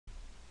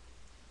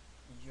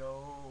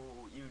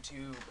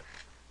YouTube.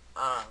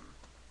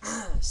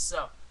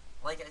 So,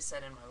 like I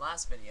said in my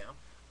last video,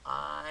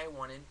 I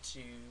wanted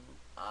to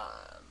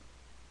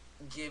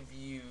give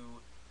you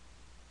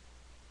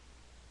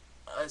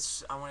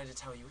I wanted to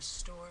tell you a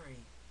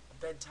story, a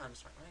bedtime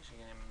story. I'm actually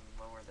gonna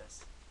lower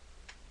this.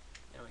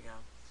 There we go.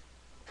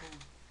 Ooh,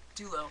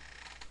 too low.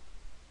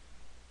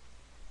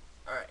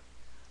 All right.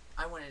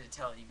 I wanted to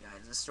tell you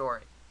guys a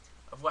story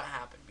of what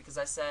happened because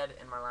I said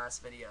in my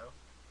last video,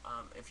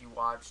 if you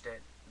watched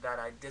it, that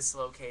I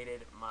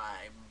dislocated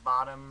my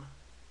bottom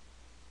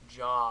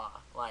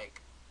jaw, and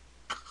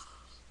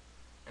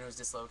it was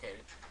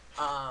dislocated.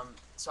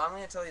 So I'm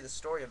going to tell you the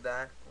story of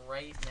that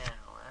right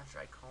now after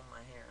I comb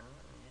my hair.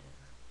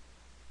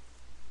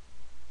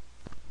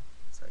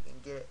 So I can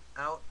get it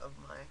out of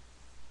my...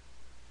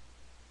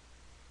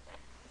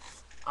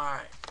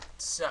 Alright,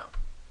 so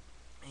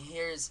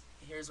here's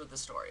what the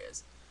story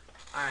is.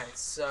 Alright,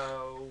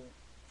 so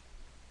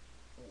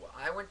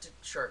I went to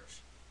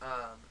church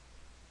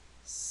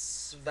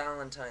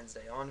Valentine's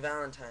Day, on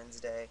Valentine's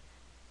Day,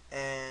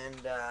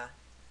 and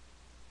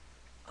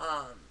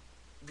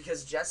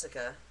because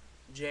Jessica,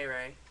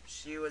 J-Ray,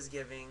 she was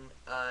giving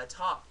a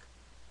talk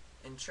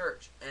in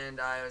church, and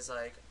I was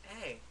like,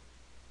 hey,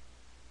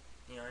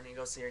 I need to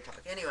go see her talk.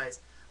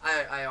 Anyways,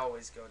 I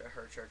always go to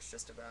her church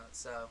just about,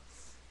 so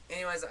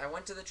anyways, I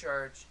went to the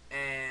church,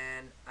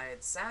 and I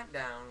had sat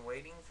down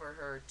waiting for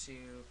her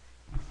to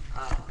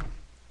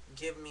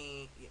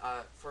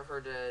for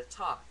her to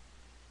talk.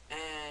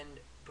 And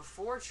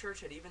before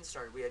church had even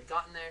started, we had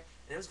gotten there,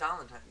 and it was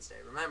Valentine's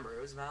Day. Remember,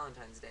 it was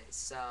Valentine's Day.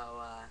 So,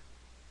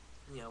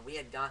 we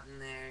had gotten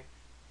there,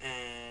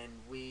 and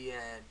we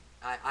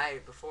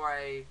had, before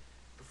I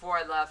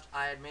left,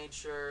 I had made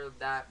sure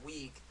that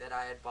week that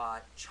I had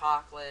bought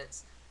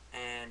chocolates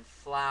and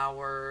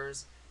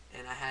flowers,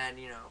 and I had,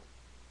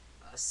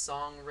 a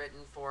song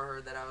written for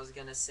her that I was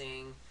gonna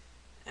sing,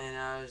 and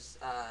I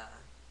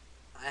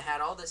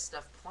had all this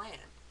stuff planned,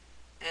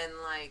 and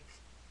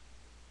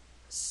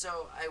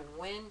so I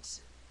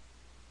went.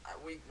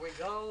 We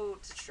go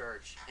to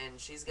church, and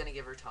she's gonna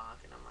give her talk,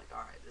 and I'm like,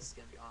 all right, this is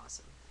gonna be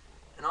awesome.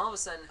 And all of a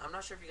sudden, I'm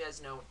not sure if you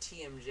guys know what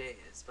TMJ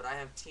is, but I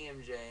have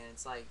TMJ, and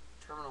it's like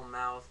terminal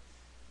mouth,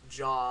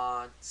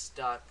 jaw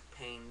stuck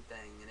pain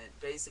thing, and it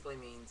basically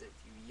means if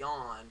you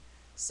yawn,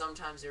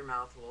 sometimes your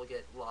mouth will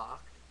get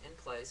locked in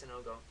place, and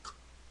it'll go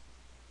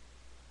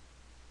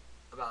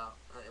about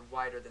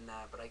wider than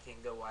that, but I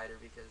can't go wider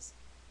because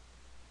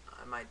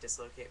I might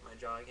dislocate my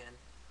jaw again.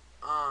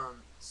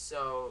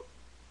 So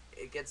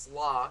it gets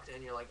locked,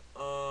 and you're like,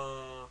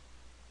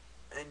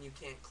 and you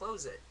can't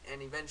close it,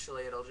 and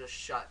eventually it'll just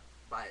shut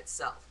by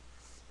itself.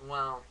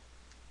 Well,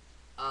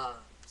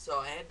 so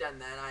I had done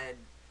that.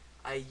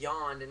 I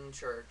yawned in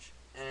church,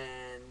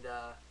 and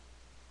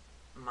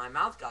my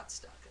mouth got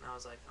stuck, and I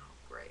was like, oh,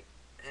 great.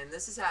 And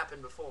this has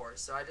happened before,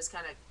 so I just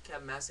kind of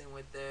kept messing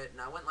with it, and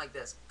I went like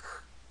this,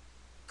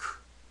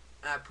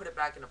 and I put it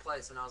back into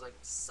place, and I was like,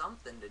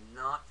 something did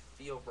not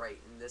feel right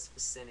in this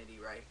vicinity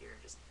right here.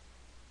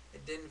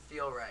 It didn't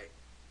feel right.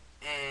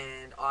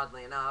 And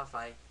oddly enough,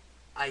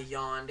 I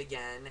yawned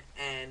again,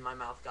 and my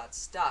mouth got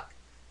stuck.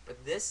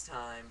 But this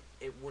time,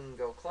 it wouldn't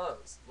go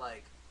closed.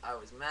 Like, I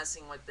was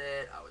messing with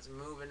it, I was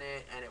moving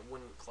it, and it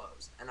wouldn't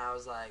close. And I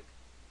was like,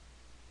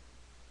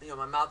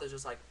 my mouth is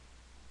just like,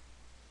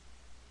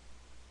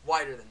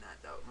 wider than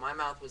that, though. My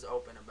mouth was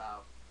open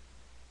about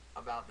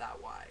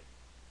that wide.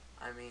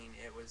 I mean,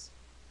 it was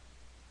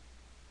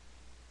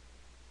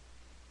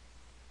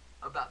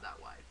about that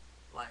wide.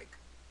 Like,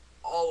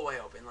 all the way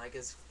open, like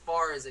as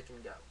far as it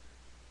can go.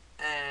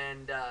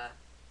 And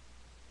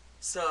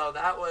so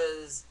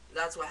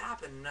that's what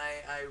happened. And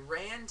I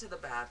ran to the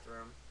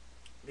bathroom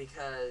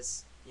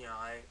because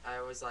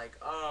I was like,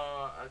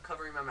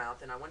 covering my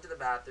mouth, and I went to the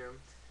bathroom,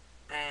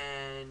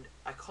 and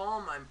I call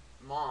my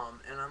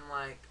mom, and I'm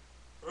like,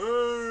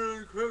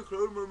 I can't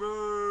close my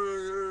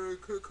mouth,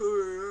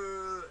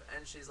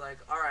 and she's like,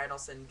 alright, I'll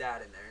send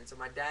Dad in there. And so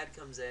my dad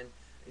comes in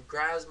and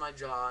grabs my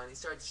jaw, and he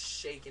starts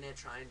shaking it,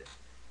 trying to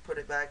put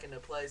it back into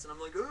place, and I'm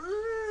like,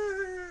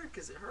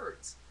 because it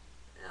hurts.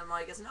 And I'm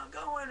like, it's not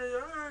going.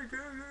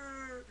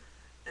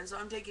 And so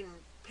I'm taking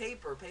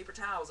paper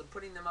towels, and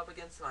putting them up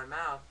against my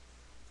mouth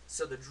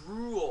so the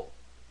drool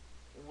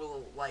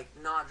will,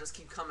 not just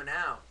keep coming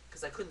out,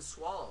 because I couldn't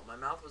swallow. My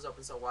mouth was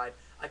open so wide.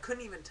 I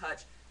couldn't even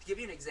touch. To give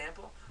you an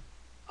example,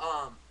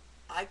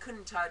 I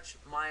couldn't touch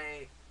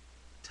my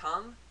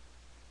tongue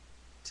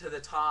to the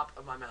top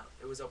of my mouth.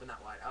 It was open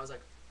that wide. I was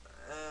like,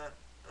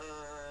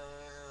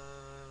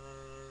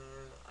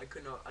 I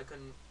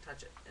couldn't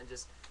touch it, and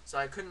so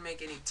I couldn't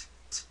make any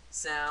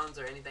sounds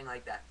or anything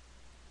like that.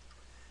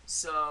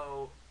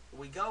 So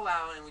we go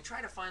out, and we try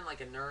to find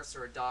a nurse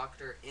or a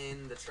doctor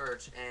in the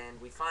church,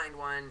 and we find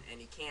one, and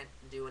he can't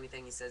do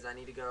anything. He says, I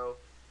need to go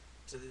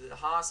to the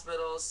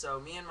hospital. So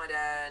me and my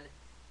dad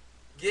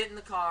get in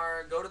the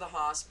car, go to the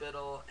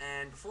hospital,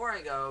 and before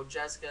I go,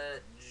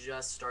 Jessica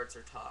just starts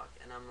her talk,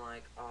 and I'm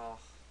like, oh.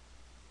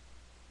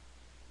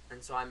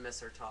 And so I miss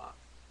her talk.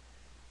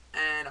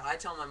 And I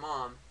tell my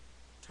mom,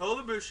 tell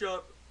the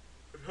bishop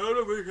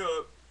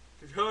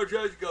tell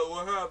Jessica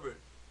what happened.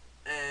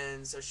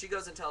 And so she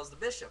goes and tells the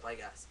bishop, I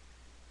guess.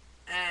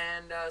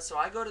 And so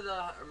I go to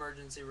the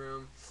emergency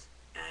room,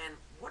 and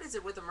what is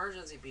it with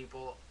emergency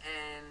people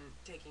and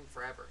taking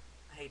forever?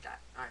 I hate that.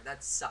 Alright,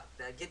 that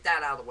sucked. Get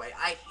that out of the way.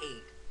 I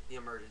hate the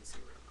emergency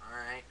room,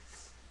 alright?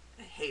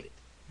 I hate it.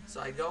 So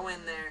I go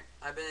in there.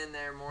 I've been in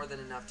there more than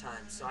enough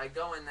times. So I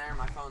go in there.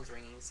 My phone's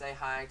ringing. Say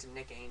hi to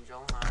Nick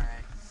Angel.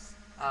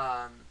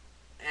 Alright.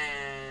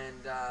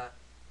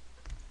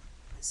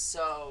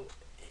 So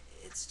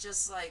it's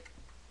just like,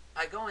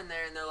 I go in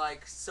there and they're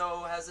like,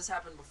 so has this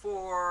happened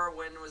before?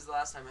 When was the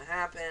last time it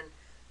happened?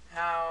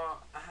 How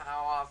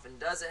often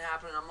does it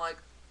happen? And I'm like,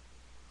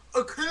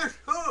 I can't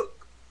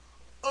talk.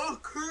 I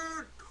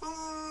can't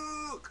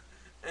talk.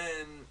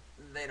 And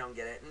they don't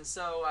get it. And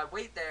so I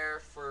wait there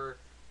for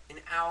an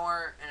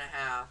hour and a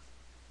half.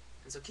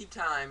 And so keep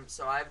time.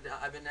 So I've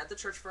been at the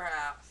church for a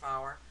half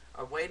hour.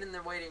 I wait in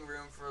the waiting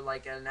room for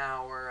like an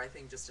hour. I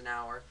think just an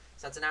hour.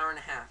 So that's an hour and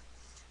a half.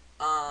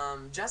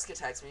 Jessica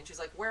texts me and she's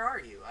like, where are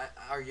you?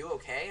 Are you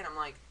okay? And I'm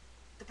like,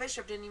 the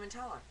bishop didn't even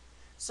tell her.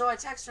 So I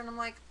text her and I'm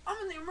like, I'm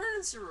in the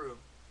emergency room.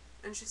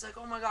 And she's like,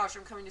 oh my gosh,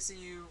 I'm coming to see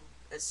you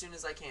as soon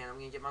as I can. I'm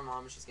going to get my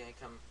mom and she's going to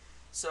come.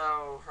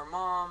 So her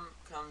mom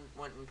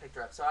went and picked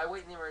her up. So I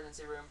wait in the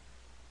emergency room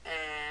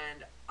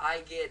and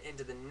I get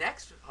into the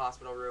next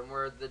hospital room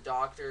where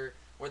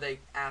they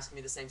ask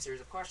me the same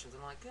series of questions.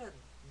 I'm like, good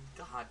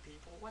God,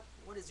 people,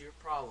 what is your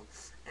problem?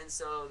 And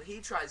so he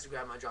tries to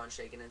grab my jaw and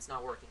shake it, and it's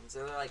not working.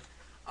 So they're like,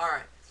 all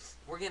right,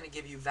 we're going to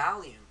give you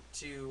Valium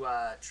to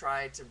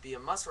try to be a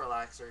muscle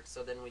relaxer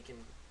so then we can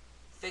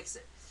fix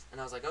it. And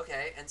I was like,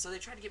 okay. And so they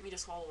tried to get me to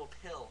swallow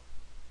a pill.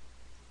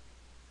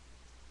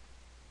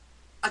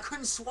 I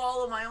couldn't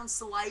swallow my own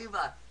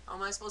saliva. How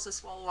am I supposed to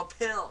swallow a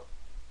pill?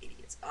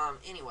 Idiots.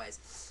 Anyways,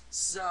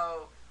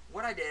 so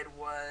what I did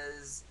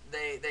was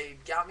they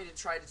got me to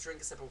try to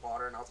drink a sip of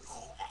water, and I was like,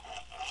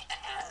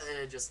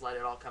 and just let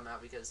it all come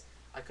out because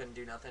I couldn't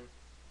do nothing.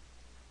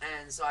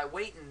 And so I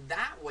wait in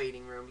that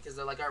waiting room because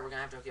they're like, all right, we're going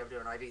to have to hook you up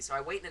to an IV. So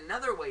I wait in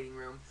another waiting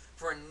room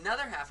for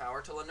another half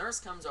hour till a nurse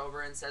comes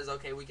over and says,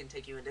 okay, we can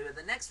take you into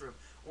the next room.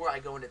 Where I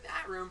go into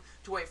that room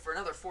to wait for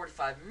another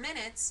 45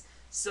 minutes.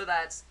 So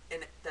that's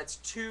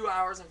 2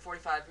 hours and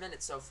 45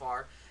 minutes so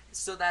far.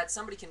 So that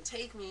somebody can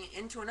take me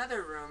into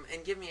another room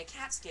and give me a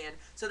CAT scan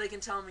so they can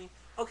tell me,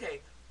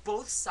 okay,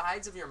 both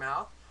sides of your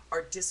mouth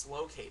are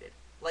dislocated.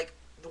 Like,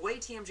 the way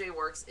TMJ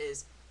works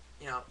is,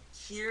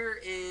 here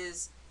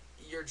is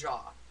your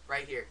jaw,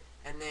 right here.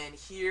 And then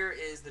here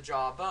is the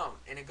jaw bone.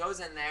 And it goes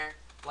in there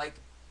like,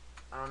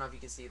 I don't know if you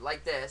can see,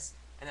 like this,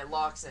 and it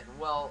locks in.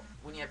 Well,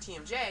 when you have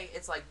TMJ,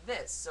 it's like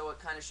this. So it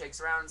kind of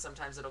shakes around, and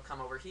sometimes it'll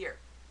come over here.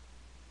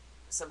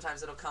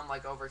 Sometimes it'll come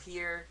like over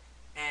here,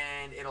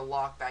 and it'll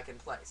lock back in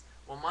place.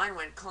 Well, mine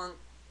went clunk,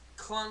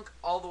 clunk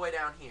all the way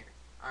down here.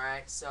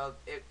 Alright, so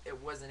it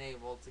wasn't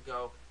able to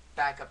go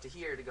back up to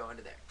here to go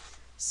into there.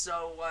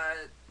 So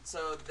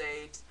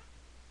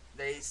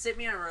they sit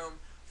me in a room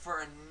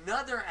for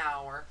another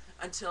hour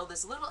until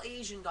this little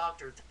Asian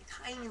doctor,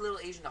 tiny little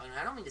Asian doctor, and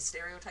I don't mean to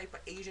stereotype,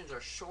 but Asians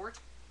are short,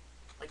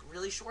 like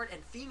really short,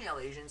 and female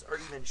Asians are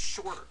even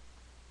shorter.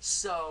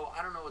 So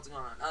I don't know what's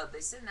going on.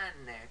 They sit that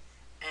in there,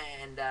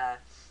 and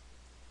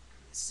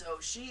so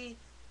she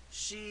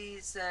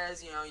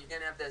says, you're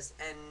gonna have this,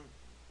 and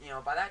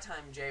by that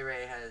time J.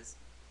 Ray has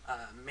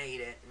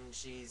made it, and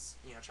she's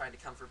trying to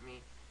comfort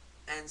me,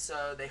 and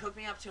so they hook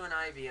me up to an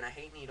IV, and I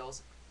hate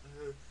needles.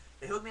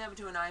 They hook me up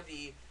to an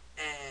IV,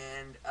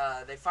 and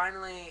they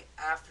finally,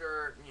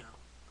 after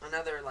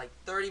another like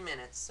 30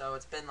 minutes, so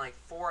it's been like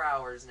 4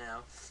 hours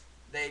now,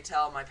 they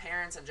tell my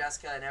parents and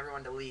Jessica and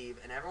everyone to leave,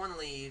 and everyone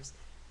leaves,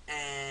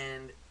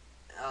 and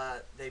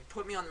they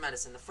put me on the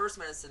medicine. The first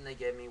medicine they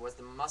gave me was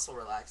the muscle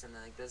relaxer, and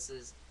they're like, this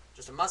is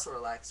just a muscle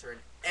relaxer, and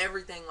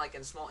everything like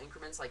in small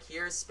increments, like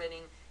here is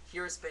spinning,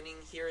 here is spinning,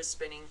 here is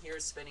spinning, here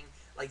is spinning.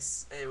 Like,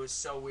 it was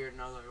so weird,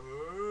 and I was like,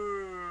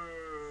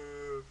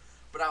 ooh.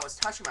 But I was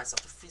touching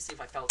myself to see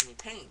if I felt any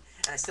pain,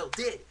 and I still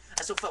did.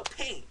 I still felt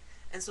pain.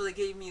 And so they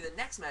gave me the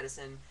next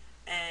medicine,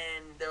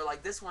 and they're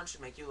like, this one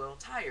should make you a little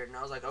tired. And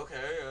I was like,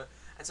 okay.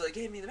 And so they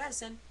gave me the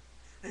medicine,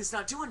 and it's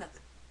not doing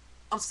nothing.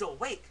 I'm still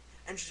awake.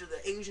 And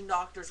the Asian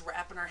doctor's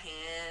wrapping her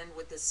hand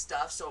with this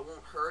stuff so it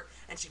won't hurt.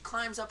 And she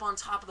climbs up on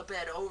top of the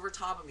bed over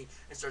top of me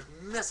and starts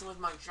messing with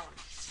my jaw,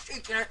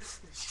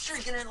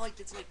 shaking it like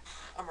it's like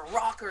I'm a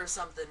rocker or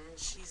something. And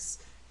she's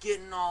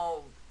getting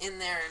all in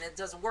there and it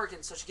doesn't work.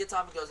 And so she gets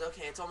off and goes,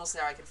 okay, it's almost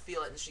there. I can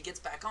feel it. And she gets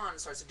back on and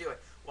starts to do it.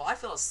 Well, I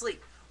fell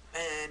asleep.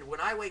 And when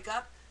I wake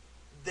up,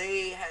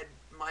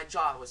 my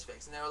jaw was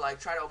fixed. And they were like,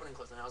 try to open and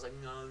close. And I was like,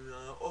 no.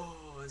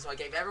 Oh. And so I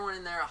gave everyone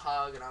in there a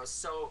hug. And I was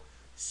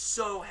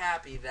so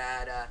happy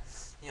that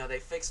they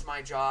fixed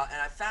my jaw.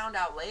 And I found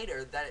out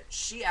later that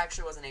she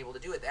actually wasn't able to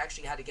do it. They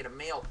actually had to get a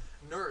male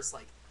nurse,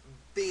 like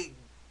big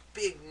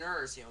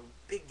nurse,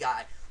 big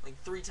guy,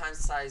 like 3 times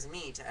the size of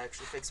me, to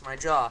actually fix my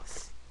jaw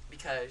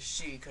because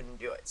she couldn't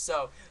do it.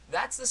 So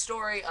that's the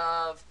story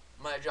of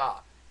my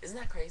jaw. Isn't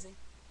that crazy?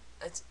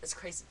 It's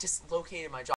crazy. Dislocated my jaw.